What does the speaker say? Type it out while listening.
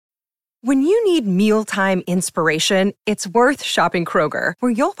When you need mealtime inspiration, it's worth shopping Kroger,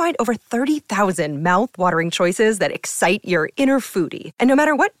 where you'll find over 30,000 mouth-watering choices that excite your inner foodie. And no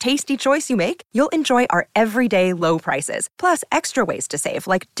matter what tasty choice you make, you'll enjoy our everyday low prices, plus extra ways to save,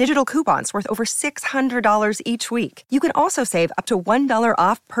 like digital coupons worth over $600 each week. You can also save up to $1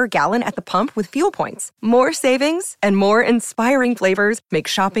 off per gallon at the pump with fuel points. More savings and more inspiring flavors make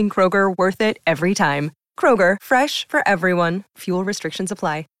shopping Kroger worth it every time. Kroger, fresh for everyone. Fuel restrictions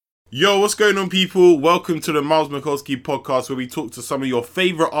apply. Yo, what's going on, people? Welcome to the Miles Mikulski podcast, where we talk to some of your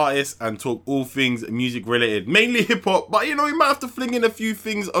favourite artists and talk all things music related, mainly hip-hop, but you know, we might have to fling in a few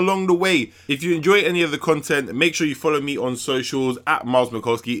things along the way. If you enjoy any of the content, make sure you follow me on socials at Miles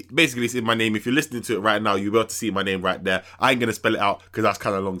Mikulski. Basically, it's in my name. If you're listening to it right now, you'll be able to see my name right there. I ain't going to spell it out because that's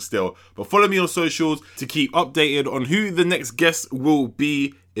kind of long still, but follow me on socials to keep updated on who the next guest will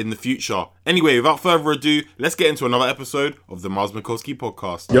be in the future. Anyway, without further ado, let's get into another episode of the Miles Mikulski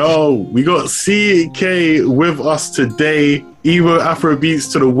podcast. Yo, we got CKay with us today. Emo Afrobeats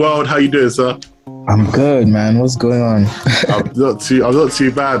to the world. How you doing, sir? I'm good, man. What's going on? I'm not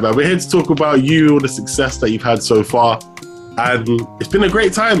too bad, man. We're here to talk about you, all the success that you've had so far. And it's been a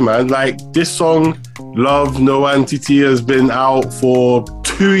great time, man. Like, this song, Love No Entity, has been out for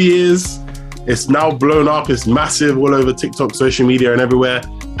 2 years. It's now blown up. It's massive all over TikTok, social media, and everywhere.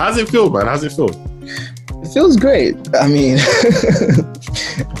 How's it feel, man? How's it feel? It feels great. I mean,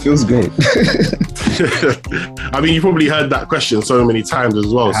 it feels great. I mean, you probably heard that question so many times as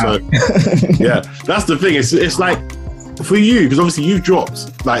well. So, yeah, that's the thing. It's like, for you, because obviously you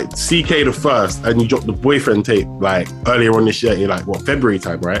dropped like CKay the first, and you dropped the Boyfriend tape like earlier on this year, in like what, February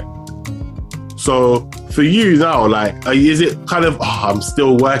time, right? So for you now, like, is it kind of, I'm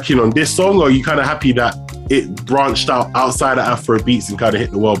still working on this song, or are you kind of happy that it branched out outside of Afro beats and kind of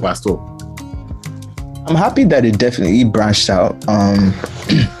hit the world by storm? I'm happy that it definitely branched out.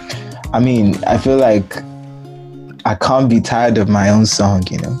 I mean, I feel like I can't be tired of my own song,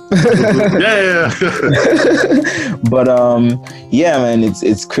 you know? Yeah. But yeah, man,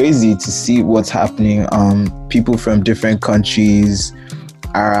 it's crazy to see what's happening. People from different countries,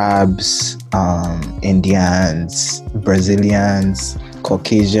 Arabs, Indians, Brazilians,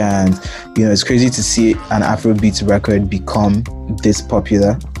 Caucasians, you know, it's crazy to see an Afrobeats record become this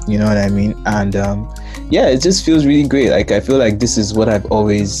popular, you know what I mean? And yeah, it just feels really great. Like, I feel like this is what I've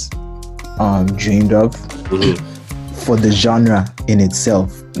always dreamed of for the genre in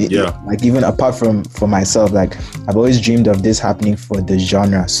itself. Yeah. Like, even apart from for myself, like, I've always dreamed of this happening for the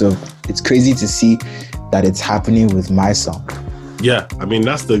genre. So it's crazy to see that it's happening with my song. Yeah, I mean,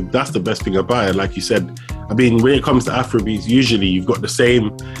 that's the best thing about it. Like you said, I mean, when it comes to Afrobeats, usually you've got the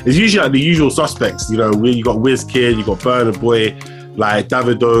same, it's usually like the usual suspects, you know, you got Wizkid, you got Burna Boy, like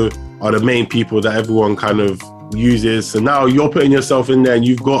Davido are the main people that everyone kind of uses. So now you're putting yourself in there and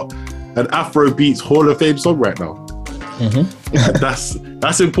you've got an Afrobeats Hall of Fame song right now. Mm-hmm.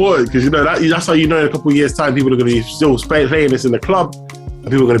 That's important, because, you know, that's how you know in a couple of years' time people are going to be still playing this in the club and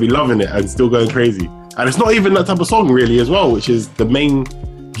people are going to be loving it and still going crazy. And it's not even that type of song really as well, which is the main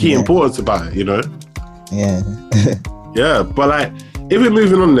key importance about it, you know? Yeah. Yeah, but like, if we're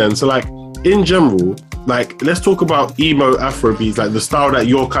moving on then, so like, in general, like, let's talk about emo Afrobeats, like the style that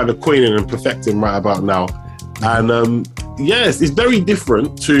you're kind of coining and perfecting right about now. And yes, it's very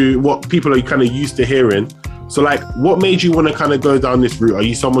different to what people are kind of used to hearing. So like, what made you want to kind of go down this route? Are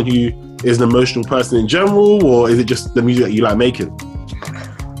you someone who is an emotional person in general, or is it just the music that you like making?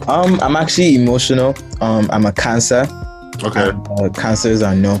 I'm actually emotional. I'm a Cancer. Okay. Cancers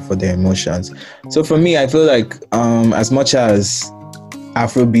are known for their emotions. So for me, I feel like as much as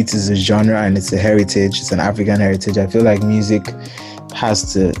Afrobeat is a genre and it's a heritage, it's an African heritage, I feel like music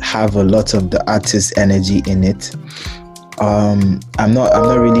has to have a lot of the artist's energy in it. I'm not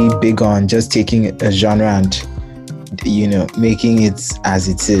really big on just taking a genre and, you know, making it as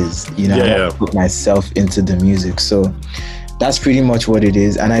it is. You know, I want to put myself into the music. So that's pretty much what it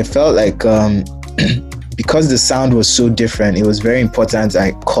is. And I felt like because the sound was so different, it was very important.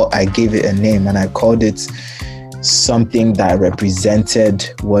 I gave it a name, and I called it something that represented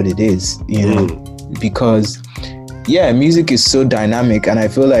what it is, you know, because yeah, music is so dynamic, and I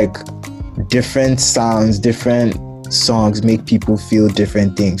feel like different sounds, different songs make people feel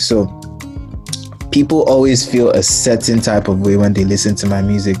different things. So people always feel a certain type of way when they listen to my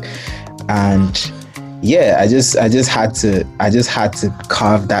music, and yeah, I just had to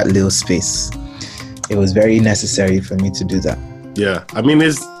carve that little space. It was very necessary for me to do that. Yeah, I mean,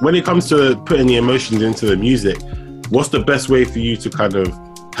 when it comes to putting the emotions into the music, what's the best way for you to kind of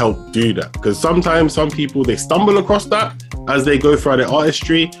help do that? Because sometimes some people, they stumble across that as they go through their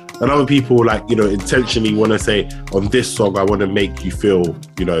artistry, and other people like, you know, intentionally want to say, on this song I want to make you feel,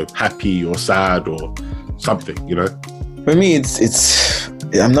 you know, happy or sad or something, you know? For me, it's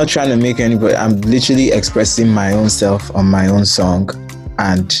I'm not trying to make anybody, I'm literally expressing my own self on my own song.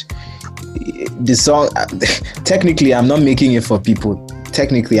 And the song, technically I'm not making it for people.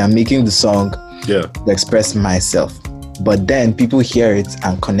 Technically I'm making the song to express myself, but then people hear it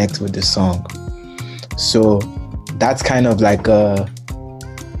and connect with the song. So that's kind of like a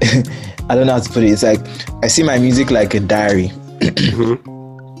I don't know how to put it. It's like I see my music like a diary.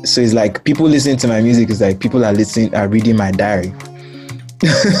 Mm-hmm. So it's like people listening to my music is like people are reading my diary.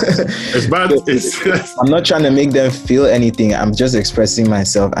 It's bad. I'm not trying to make them feel anything. I'm just expressing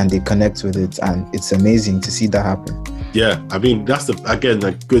myself and they connect with it, and it's amazing to see that happen. Yeah, I mean, that's again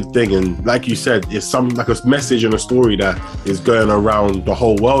a good thing, and like you said, it's some like a message and a story that is going around the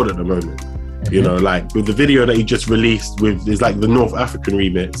whole world at the moment. Mm-hmm. You know, like with the video that he just released with is like the North African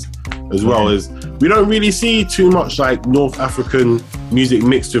remix, as well as we don't really see too much like North African music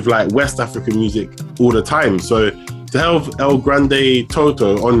mixed with like West African music all the time. So to have El Grande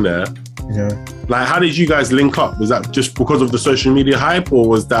Toto on there, like how did you guys link up? Was that just because of the social media hype, or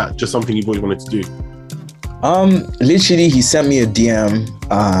was that just something you've always wanted to do? Literally he sent me a DM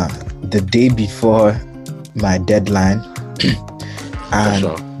the day before my deadline and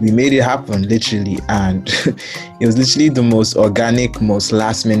we made it happen, literally, and it was literally the most organic, most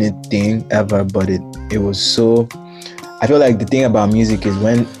last minute thing ever, but it was so, I feel like the thing about music is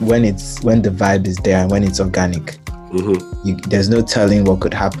when the vibe is there and when it's organic, there's no telling what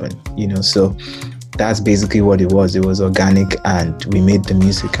could happen, you know. So that's basically what it was. It was organic and we made the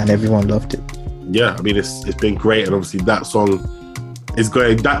music and everyone loved it. Yeah, I mean, it's been great, and obviously that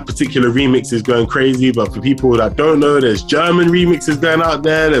particular remix is going crazy. But for people that don't know, there's German remixes going out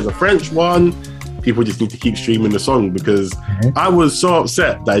there, there's a French one. People just need to keep streaming the song, because I was so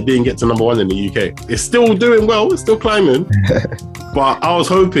upset that it didn't get to #1 in the UK. It's still doing well, it's still climbing, but I was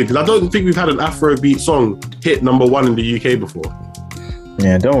hoping, because I don't think we've had an Afrobeat song hit #1 in the UK before.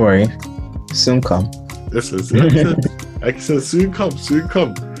 Yeah, don't worry, soon come. Listen, like I said, soon come.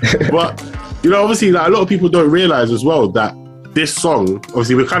 But you know, obviously, like, a lot of people don't realize as well that this song,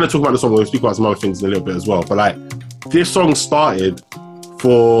 obviously, we're kind of talking about the song, we'll speak about some other things in a little bit as well, but like, this song started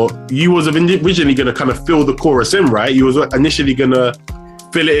for, you was originally going to kind of fill the chorus in, right? You was initially going to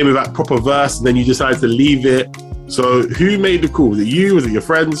fill it in with that proper verse, and then you decided to leave it. So who made the call? Was it you? Was it your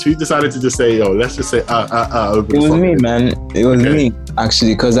friends? Who decided to just say, yo, let's just say, over It was me, man. It was me,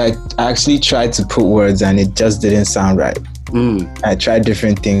 actually, because I actually tried to put words and it just didn't sound right. I tried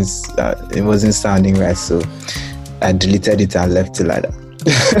different things. It wasn't sounding right, so I deleted it and left it like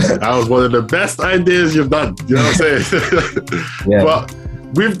that. That was one of the best ideas you've done. You know what I'm saying? Yeah. But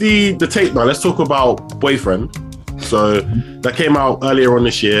with the tape now, let's talk about Boyfriend. So that came out earlier on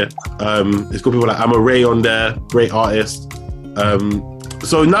this year. It's got people like Amma Ray on there, great artist.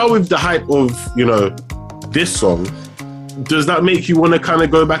 So now with the hype of, you know, this song, does that make you want to kind of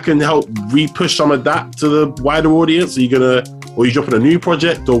go back and help re-push some of that to the wider audience? Are you dropping a new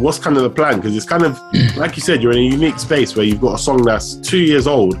project, or what's kind of the plan? Because it's kind of, like you said, you're in a unique space where you've got a song that's 2 years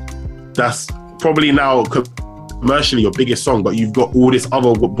old, that's probably now commercially your biggest song, but you've got all this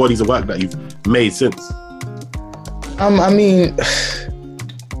other bodies of work that you've made since. I mean,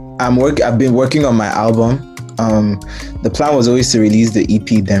 I've been working on my album. The plan was always to release the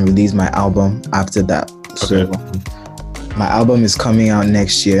EP, then release my album after that. So my album is coming out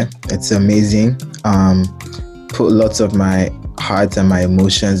next year. It's amazing. Put lots of my heart and my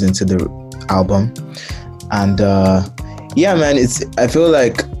emotions into the album, and yeah, man, I feel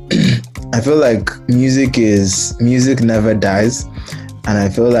like music never dies, and I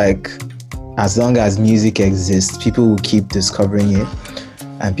feel like as long as music exists, people will keep discovering it,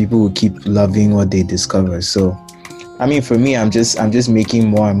 and people will keep loving what they discover. So, I mean, for me, I'm just making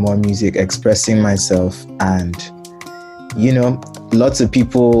more and more music, expressing myself, and you know, lots of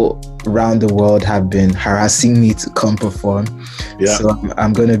people around the world have been harassing me to come perform. Yeah. So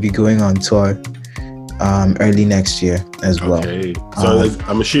I'm going to be going on tour early next year as well. Okay. So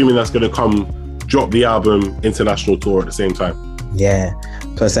I'm assuming that's going to drop the album international tour at the same time. Yeah.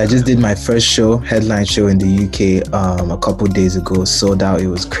 Plus, I just did my first headline show in the UK a couple days ago. Sold out. It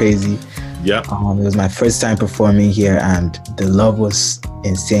was crazy. Yeah. It was my first time performing here, and the love was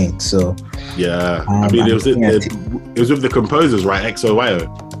insane. So yeah, I mean, it was with the composers, right? XOYO.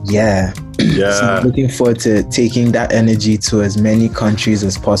 Yeah. Yeah. So I'm looking forward to taking that energy to as many countries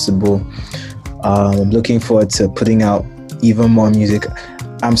as possible. I'm looking forward to putting out even more music.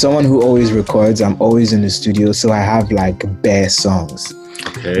 I'm someone who always records. I'm always in the studio, so I have like bare songs.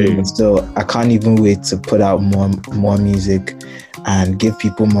 Okay. So I can't even wait to put out more music and give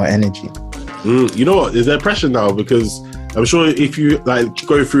people more energy. You know what? Is there pressure now? Because I'm sure if you like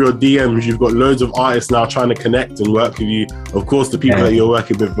go through your DMs, you've got loads of artists now trying to connect and work with you. Of course, the people that you're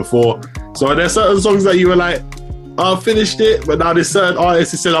working with before. So are there certain songs that you were like, I finished it, but now there's certain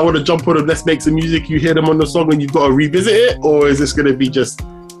artists who said, I want to jump on them, let's make some music. You hear them on the song and you've got to revisit it? Or is this going to be just,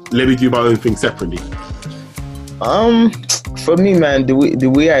 let me do my own thing separately? For me, man,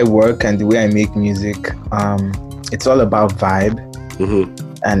 the way I work and the way I make music, it's all about vibe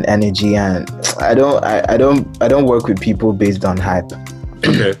and energy, and I don't work with people based on hype.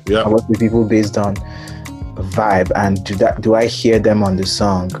 Okay, yeah. I work with people based on vibe, and do I hear them on the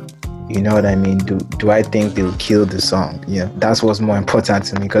song? You know what I mean? Do I think they'll kill the song? Yeah, that's what's more important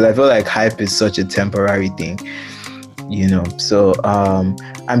to me, because I feel like hype is such a temporary thing, you know. So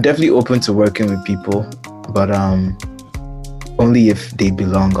I'm definitely open to working with people, but only if they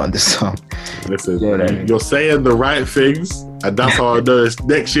belong on the song. Listen, you're saying the right things, and that's how I know it's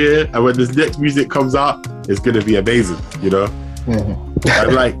next year, and when this next music comes out, it's going to be amazing, you know?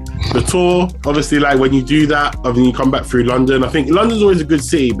 And like the tour, obviously, like when you do that, and then you come back through London, I think London's always a good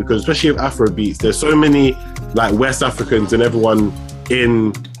city, because especially with Afro beats, there's so many like West Africans and everyone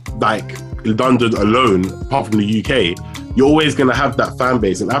in like London alone, apart from the UK, you're always going to have that fan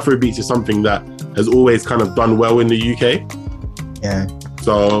base, and Afro beats is something that has always kind of done well in the UK. Yeah.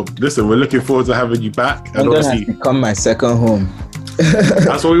 So listen, we're looking forward to having you back. And London obviously, has become my second home.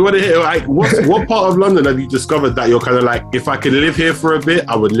 That's what we want to hear. Like, what part of London have you discovered that you're kind of like, if I could live here for a bit,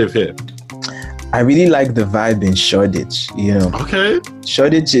 I would live here? I really like the vibe in Shoreditch, you know. Okay.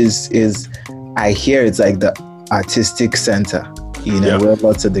 Shoreditch is I hear it's like the artistic center, you know, where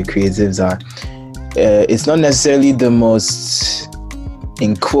lots of the creatives are. It's not necessarily the most,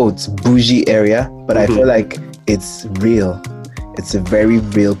 in quotes, bougie area, but I feel like it's real. It's a very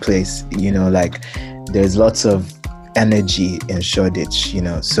real place, you know, like there's lots of energy in Shoreditch, you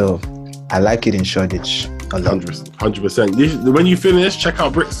know, so I like it in Shoreditch a lot. 100%. When you finish, check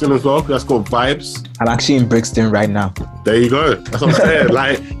out Brixton as well, because that's got vibes. I'm actually in Brixton right now. There you go. That's what I'm saying.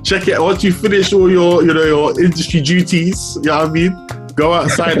 Like, check it once you finish all your, you know, your industry duties. You know what I mean? Go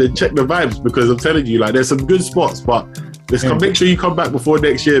outside and check the vibes, because I'm telling you, like, there's some good spots, but make sure you come back before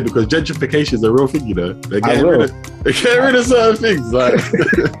next year, because gentrification is a real thing, you know. They're getting rid of certain things, like.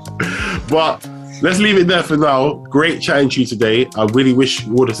 But let's leave it there for now. Great chatting to you today. I really wish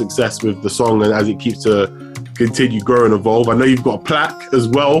you all the success with the song, and as it keeps to continue, grow and evolve. I know you've got a plaque as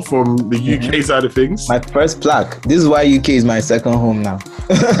well from the UK side of things. My first plaque. This is why UK is my second home now.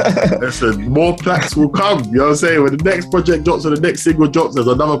 Listen, more plaques will come. You know what I'm saying? When the next project drops or the next single drops, there's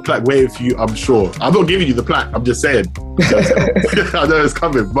another plaque waiting for you, I'm sure. I'm not giving you the plaque. I'm just saying. I know it's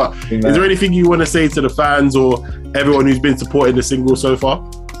coming. But is there anything you want to say to the fans or everyone who's been supporting the single so far?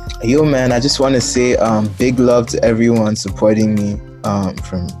 Yo, man, I just want to say big love to everyone supporting me,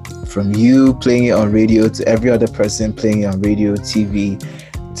 from you playing it on radio to every other person playing it on radio, TV,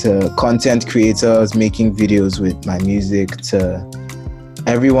 to content creators making videos with my music, to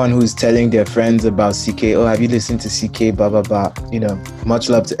everyone who's telling their friends about CKay. Oh, have you listened to CKay? Blah, blah, blah. You know, much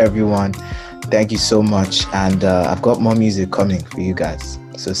love to everyone. Thank you so much. And I've got more music coming for you guys.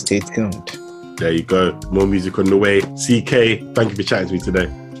 So stay tuned. There you go. More music on the way. CKay, thank you for chatting to me today.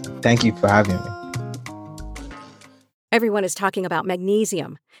 Thank you for having me. Everyone is talking about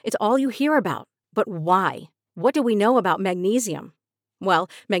magnesium. It's all you hear about. But why? What do we know about magnesium? Well,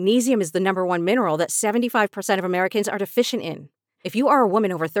 magnesium is the #1 mineral that 75% of Americans are deficient in. If you are a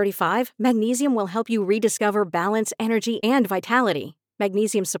woman over 35, magnesium will help you rediscover balance, energy, and vitality.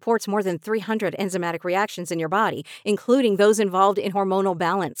 Magnesium supports more than 300 enzymatic reactions in your body, including those involved in hormonal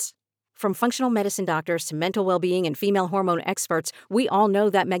balance. From functional medicine doctors to mental well-being and female hormone experts, we all know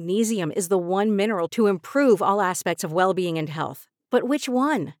that magnesium is the one mineral to improve all aspects of well-being and health. But which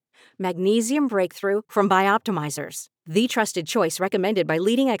one? Magnesium Breakthrough from Bioptimizers, the trusted choice recommended by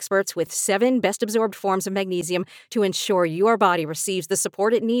leading experts with 7 best-absorbed forms of magnesium to ensure your body receives the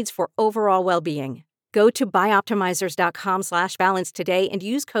support it needs for overall well-being. Go to bioptimizers.com/balance today and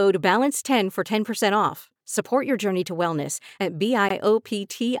use code BALANCE10 for 10% off. Support your journey to wellness at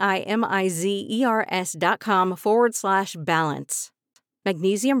bioptimizers.com/balance.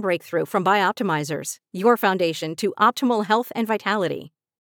 Magnesium Breakthrough from Bioptimizers, your foundation to optimal health and vitality.